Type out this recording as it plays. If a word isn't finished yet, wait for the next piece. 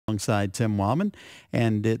alongside Tim Wildman,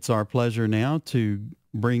 and it's our pleasure now to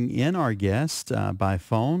bring in our guest by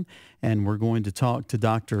phone, and we're going to talk to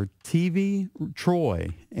Dr. Tevi Troy,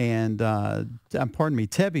 and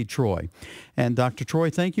Tevi Troy. And Dr. Troy,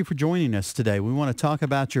 thank you for joining us today. We want to talk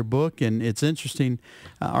about your book, and it's interesting,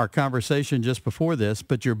 our conversation just before this,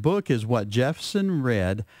 but your book is What Jefferson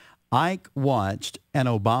Read, Ike Watched, and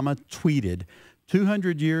Obama Tweeted,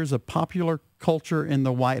 200 Years of Popular Culture in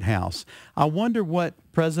the White House. I wonder what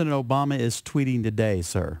President Obama is tweeting today,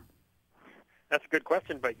 sir. That's a good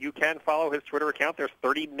question, but you can follow his Twitter account. There's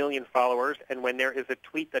 30 million followers, and when there is a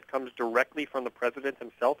tweet that comes directly from the president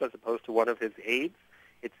himself as opposed to one of his aides,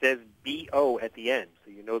 it says B.O. at the end,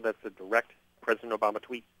 so you know that's a direct President Obama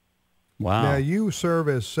tweet. Wow. Now, you serve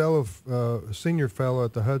as senior fellow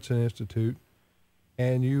at the Hudson Institute,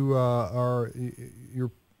 and you're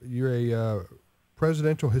a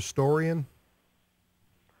presidential historian.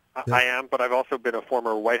 I am, but I've also been a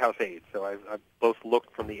former White House aide, so I've both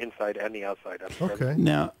looked from the inside and the outside. Okay.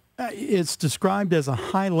 Now, it's described as a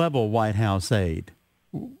high-level White House aide.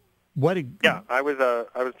 Yeah, I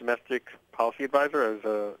was domestic policy advisor. I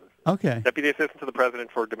was a deputy assistant to the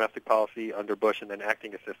president for domestic policy under Bush, and then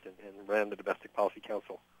acting assistant, and ran the domestic policy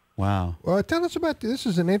council. Wow. Well, tell us about this.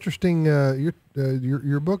 Is an interesting.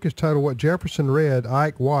 Your book is titled "What Jefferson Read,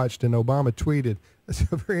 Ike Watched, and Obama Tweeted." That's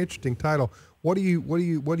a very interesting title. What are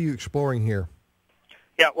you exploring here?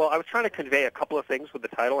 Yeah, well, I was trying to convey a couple of things with the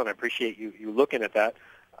title, and I appreciate you looking at that.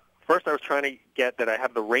 First, I was trying to get that I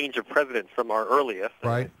have the range of presidents from our earliest.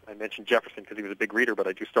 Right. I mentioned Jefferson because he was a big reader, but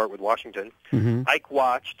I do start with Washington. Mm-hmm. Ike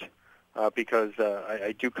Watched because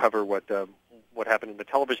I do cover what happened in the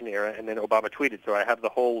television era, and then Obama tweeted. So I have the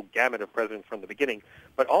whole gamut of presidents from the beginning,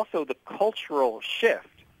 but also the cultural shift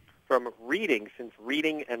from reading, since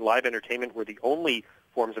reading and live entertainment were the only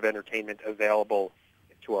forms of entertainment available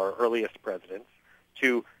to our earliest presidents,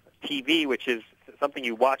 to TV, which is something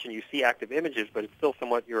you watch and you see active images, but it's still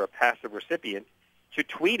somewhat you're a passive recipient, to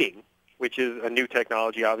tweeting, which is a new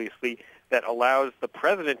technology, obviously, that allows the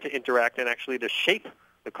president to interact and actually to shape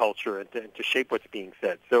the culture and to shape what's being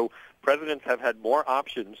said. So presidents have had more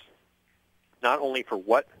options, not only for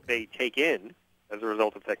what they take in as a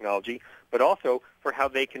result of technology, but also for how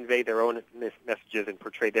they convey their own messages and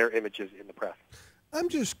portray their images in the press. I'm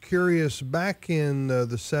just curious, back in the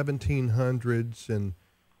 1700s and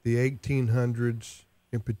the 1800s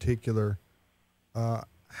in particular,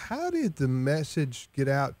 how did the message get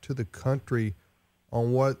out to the country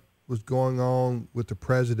on what was going on with the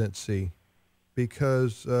presidency?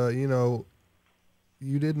 Because, you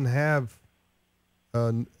didn't have,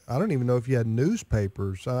 I don't even know if you had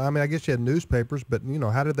newspapers. I mean, I guess you had newspapers, but,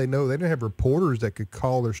 how did they know? They didn't have reporters that could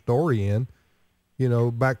call their story in,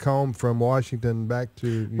 back home from Washington back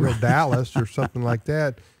to, Dallas or something like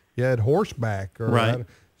that. You had horseback. Right.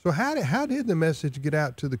 So how did the message get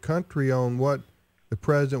out to the country on what the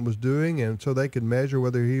president was doing, and so they could measure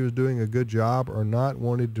whether he was doing a good job or not,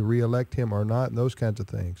 wanted to reelect him or not, and those kinds of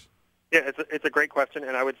things? Yeah, it's a great question,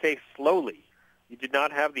 and I would say slowly. You did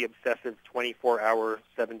not have the obsessive 24-hour,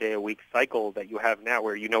 7-day-a-week cycle that you have now,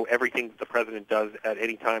 where you know everything that the president does at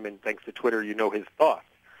any time, and thanks to Twitter, you know his thoughts.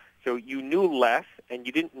 So you knew less, and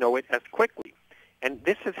you didn't know it as quickly. And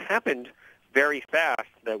this has happened very fast,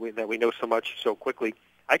 that we know so much so quickly.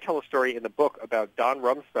 I tell a story in the book about Don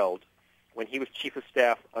Rumsfeld when he was chief of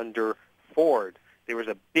staff under Ford. There was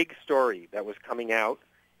a big story that was coming out,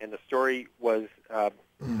 and the story was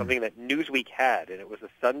something that Newsweek had, and it was a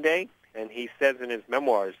Sunday, and he says in his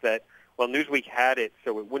memoirs that, well, Newsweek had it,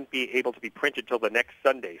 so it wouldn't be able to be printed till the next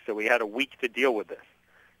Sunday, so we had a week to deal with this.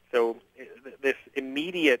 So this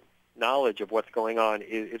immediate knowledge of what's going on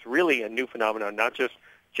is really a new phenomenon, not just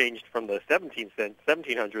changed from the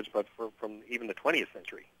 1700s, but from even the 20th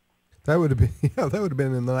century. That would have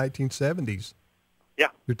been in the 1970s. Yeah.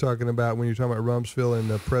 You're talking about when you're talking about Rumsfeld and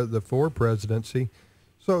the Ford presidency.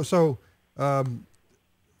 So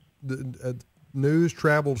the news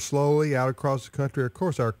traveled slowly out across the country. Of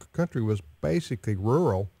course, our country was basically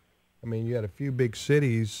rural. I mean, you had a few big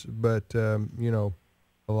cities, but,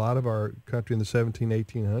 a lot of our country in the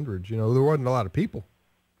 1800s, there wasn't a lot of people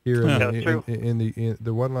here. There wasn't a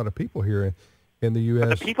lot of people here in the U.S.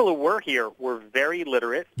 But the people who were here were very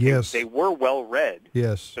literate. Yes. They were well read.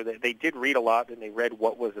 Yes. So they did read a lot, and they read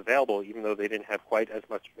what was available, even though they didn't have quite as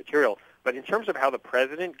much material. But in terms of how the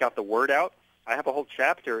president got the word out, I have a whole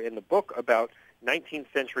chapter in the book about 19th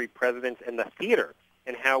century presidents and the theater,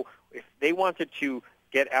 and how if they wanted to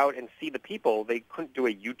get out and see the people, they couldn't do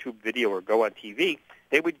a YouTube video or go on TV.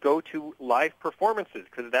 They would go to live performances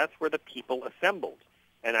because that's where the people assembled.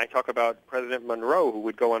 And I talk about President Monroe, who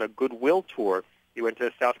would go on a goodwill tour. He went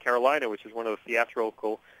to South Carolina, which is one of the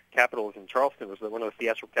theatrical capitals in Charleston, was one of the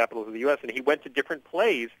theatrical capitals of the U.S., and he went to different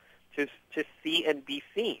plays to see and be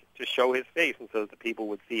seen, to show his face, and so that the people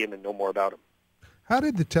would see him and know more about him. How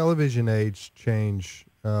did the television age change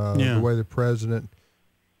the way the president,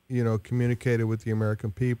 communicated with the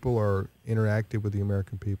American people or interacted with the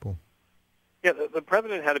American people? Yeah, the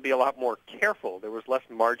president had to be a lot more careful. There was less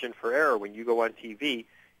margin for error. When you go on TV,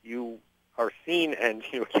 you are seen and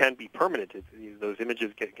can be permanent. Those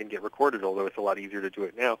images can get recorded, although it's a lot easier to do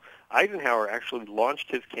it now. Eisenhower actually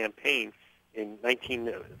launched his campaign in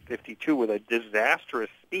 1952 with a disastrous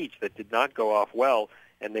speech that did not go off well,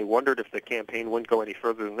 and they wondered if the campaign wouldn't go any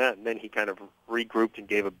further than that, and then he kind of regrouped and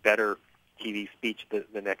gave a better TV speech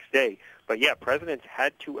the next day. But yeah, presidents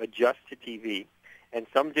had to adjust to TV, and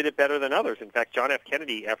some did it better than others. In fact, John F.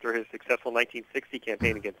 Kennedy, after his successful 1960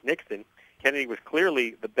 campaign against Nixon, Kennedy was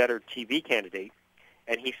clearly the better TV candidate,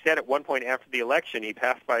 and he said at one point after the election, he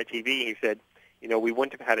passed by TV, he said, we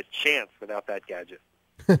wouldn't have had a chance without that gadget.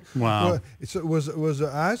 Wow. Well, so was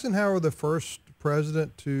Eisenhower the first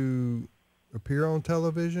president to appear on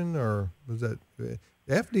television, or was that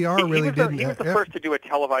FDR really didn't? He was the first to do a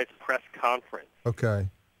televised press conference. Okay.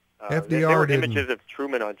 There FDR were didn't. images of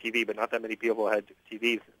Truman on TV, but not that many people had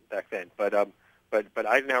TVs back then. But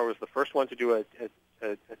Eisenhower was the first one to do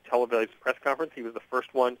a televised press conference. He was the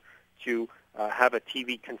first one to have a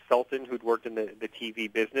TV consultant who'd worked in the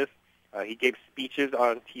TV business. He gave speeches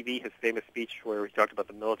on TV. His famous speech where he talked about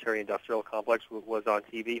the military-industrial complex was on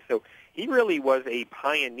TV. So he really was a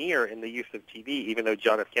pioneer in the use of TV, even though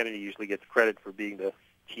John F. Kennedy usually gets credit for being the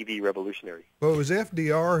TV revolutionary. Well, it was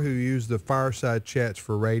FDR who used the fireside chats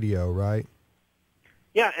for radio, right?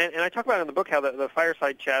 Yeah, and I talk about in the book how the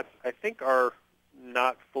fireside chats, I think, are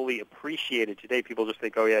not fully appreciated today. People just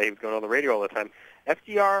think, oh, yeah, he was going on the radio all the time.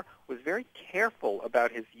 FDR was very careful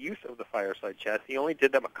about his use of the fireside chats. He only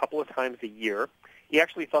did them a couple of times a year. He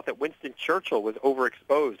actually thought that Winston Churchill was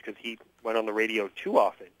overexposed because he went on the radio too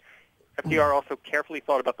often. FDR also carefully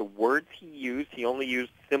thought about the words he used. He only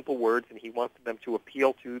used simple words, and he wanted them to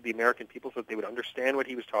appeal to the American people so that they would understand what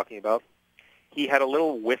he was talking about. He had a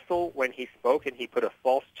little whistle when he spoke, and he put a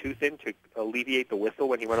false tooth in to alleviate the whistle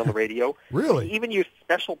when he went on the radio. Really? He even used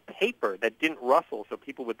special paper that didn't rustle so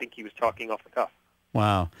people would think he was talking off the cuff.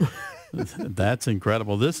 Wow. That's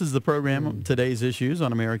incredible. This is the program, Today's Issues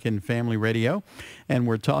on American Family Radio, and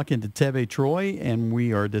we're talking to Tevi Troy, and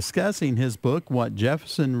we are discussing his book, What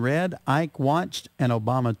Jefferson Read, Ike Watched, and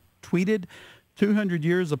Obama Tweeted, 200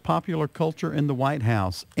 Years of Popular Culture in the White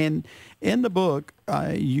House. And in the book,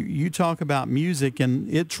 you talk about music and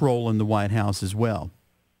its role in the White House as well.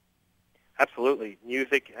 Absolutely.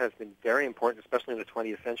 Music has been very important, especially in the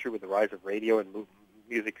 20th century with the rise of radio, and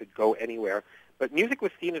music could go anywhere. But music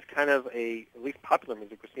was seen as kind of at least popular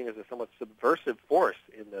music was seen as a somewhat subversive force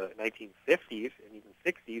in the 1950s and even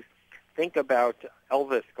 60s. Think about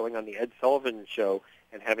Elvis going on the Ed Sullivan Show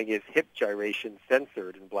and having his hip gyration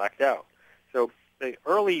censored and blacked out. So the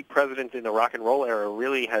early presidents in the rock and roll era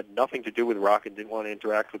really had nothing to do with rock and didn't want to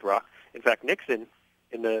interact with rock. In fact, Nixon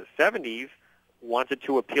in the 70s wanted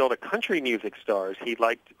to appeal to country music stars. He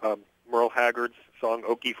liked Merle Haggard's song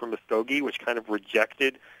Okie from Muskogee, which kind of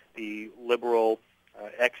rejected the liberal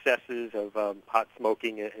excesses of pot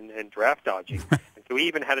smoking and draft dodging. And so he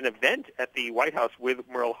even had an event at the White House with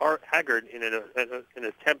Merle Haggard in an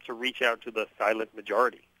attempt to reach out to the silent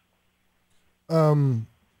majority. You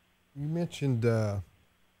mentioned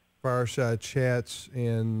fireside chats,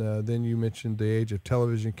 and then you mentioned the age of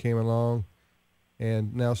television came along,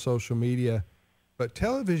 and now social media. But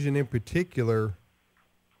television in particular,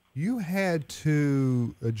 you had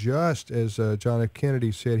to adjust, as John F.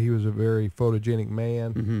 Kennedy said. He was a very photogenic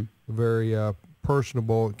man, very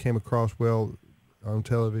personable. It came across well on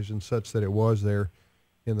television, such that it was there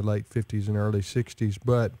in the late 50s and early 60s.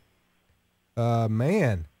 But,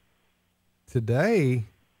 man, today,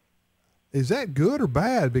 is that good or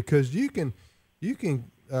bad? Because you can,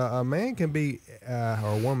 a man can be, or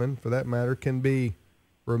a woman for that matter, can be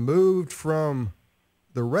removed from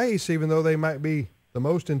the race, even though they might be the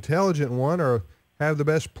most intelligent one or have the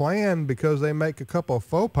best plan, because they make a couple of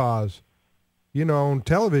faux pas, on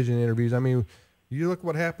television interviews. I mean, you look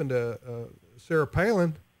what happened to Sarah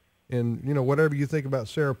Palin, and, whatever you think about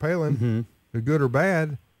Sarah Palin, good or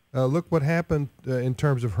bad, look what happened in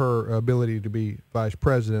terms of her ability to be vice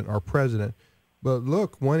president or president. But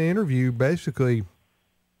look, one interview basically,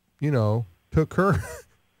 took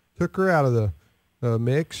her out of the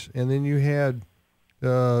mix, and then you had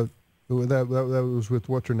that was with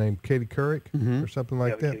what's her name, Katie Couric or something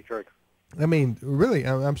like that. Katie Couric. I mean, really,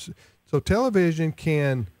 so television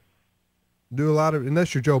can do a lot of,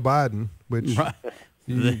 unless you're Joe Biden, which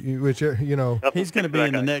which you know, He's going to be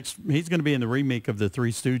in the next. He's going to be in the remake of the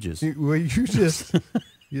Three Stooges. well, you just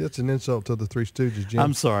that's an insult to the Three Stooges, Jim.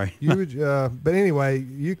 I'm sorry. You would, but anyway,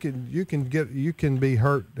 you can be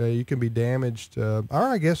hurt, you can be damaged, or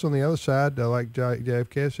I guess on the other side, like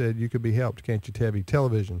JFK said, you could be helped, can't you, Tevi?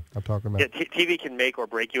 Television, I'm talking about. Yeah, TV can make or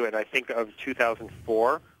break you, and I think of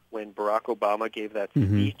 2004 when Barack Obama gave that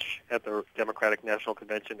speech at the Democratic National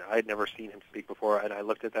Convention. I had never seen him speak before, and I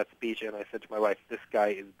looked at that speech and I said to my wife, "This guy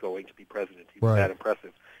is going to be president. He's that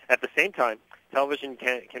impressive." At the same time, television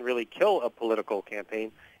can really kill a political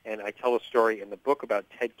campaign, and I tell a story in the book about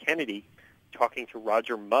Ted Kennedy talking to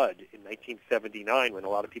Roger Mudd in 1979 when a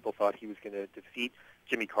lot of people thought he was going to defeat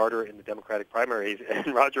Jimmy Carter in the Democratic primaries,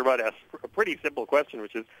 and Roger Mudd asked a pretty simple question,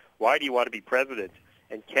 which is, "Why do you want to be president?"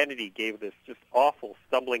 And Kennedy gave this just awful,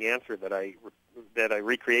 stumbling answer that I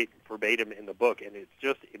recreate verbatim in the book, and it's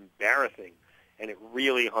just embarrassing, and it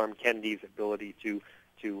really harmed Kennedy's ability to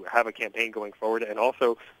have a campaign going forward, and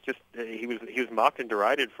also just he was mocked and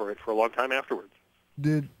derided for it for a long time afterwards.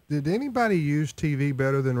 Did anybody use TV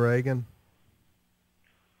better than Reagan?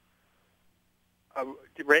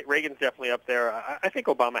 Reagan's definitely up there. I think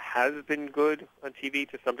Obama has been good on TV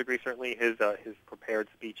to some degree. Certainly, his prepared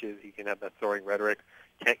speeches, he can have that soaring rhetoric.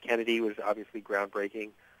 Kennedy was obviously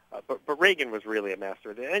groundbreaking, but Reagan was really a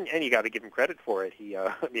master, and you got to give him credit for it. He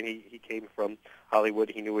came from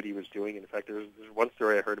Hollywood. He knew what he was doing. In fact, there's one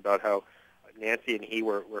story I heard about how Nancy and he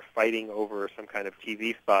were fighting over some kind of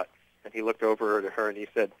TV spot, and he looked over to her and he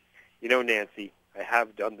said, "You know, Nancy, I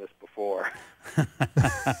have done this before."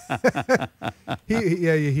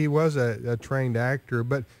 He was a trained actor,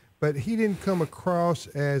 but he didn't come across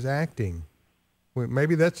as acting. Well,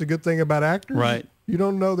 maybe that's a good thing about actors, right? You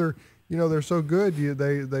don't know they're so good.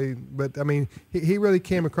 But I mean, he really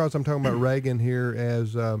came across. I'm talking about Reagan here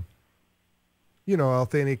as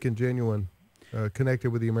authentic and genuine,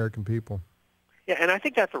 connected with the American people. Yeah, and I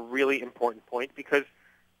think that's a really important point because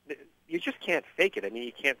you just can't fake it. I mean,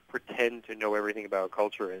 you can't pretend to know everything about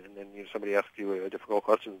culture, and then somebody asks you a difficult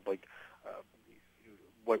question like,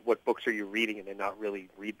 "What books are you reading?" and then not really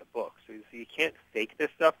read the book. So you can't fake this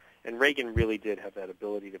stuff. And Reagan really did have that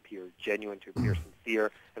ability to appear genuine, to appear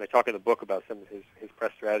sincere. And I talk in the book about some of his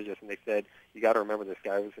press strategists, and they said, "You got to remember, this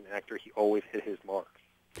guy was an actor. He always hit his marks."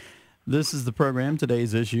 This is the program,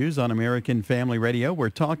 Today's Issues on American Family Radio. We're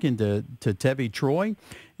talking to Tevi Troy,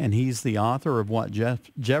 and he's the author of What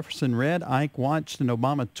Jefferson Read, Ike Watched, and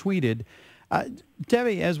Obama Tweeted.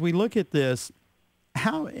 Tevi, as we look at this,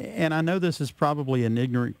 how, and I know this is probably an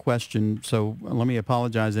ignorant question, so let me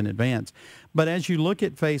apologize in advance, but as you look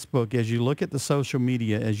at Facebook, as you look at the social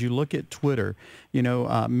media, as you look at Twitter,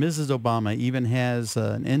 Mrs. Obama even has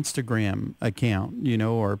an Instagram account,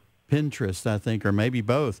 or Pinterest, I think, or maybe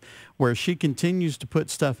both, where she continues to put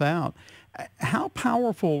stuff out. How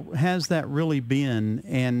powerful has that really been,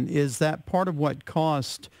 and is that part of what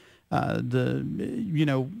cost how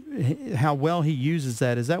well he uses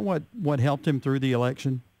that? Is that what helped him through the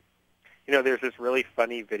election? There's this really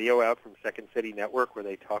funny video out from Second City Network where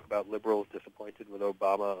they talk about liberals disappointed with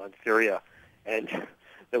Obama on Syria, and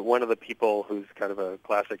that one of the people, who's kind of a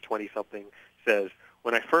classic 20-something, says,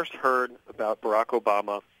 "When I first heard about Barack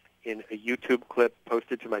Obama in a YouTube clip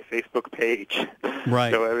posted to my Facebook page."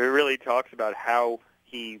 Right. So it really talks about how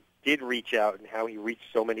he did reach out and how he reached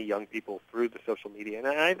so many young people through the social media. And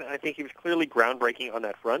I think he was clearly groundbreaking on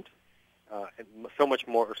that front, and so much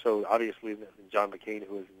more so, obviously, than John McCain,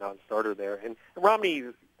 who was a non-starter there. And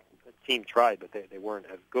Romney's team tried, but they weren't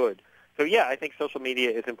as good. So, yeah, I think social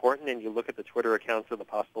media is important, and you look at the Twitter accounts of the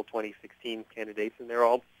possible 2016 candidates, and they're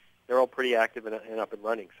all pretty active and up and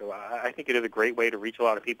running. So I think it is a great way to reach a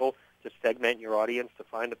lot of people, to segment your audience, to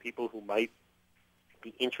find the people who might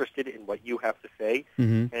be interested in what you have to say.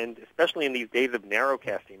 And especially in these days of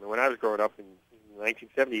narrowcasting. I mean, when I was growing up in the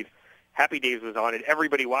 1970s, Happy Days was on, and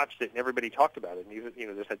everybody watched it, and everybody talked about it. And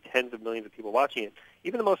there's had tens of millions of people watching it.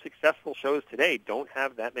 Even the most successful shows today don't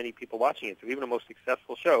have that many people watching it. So even the most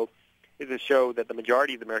successul show is a show that the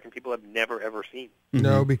majority of the American people have never, ever seen.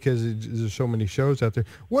 No, because there's so many shows out there.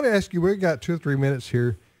 I want to ask you, we've got 2 or 3 minutes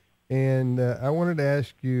here, and I wanted to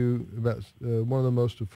ask you about one of the most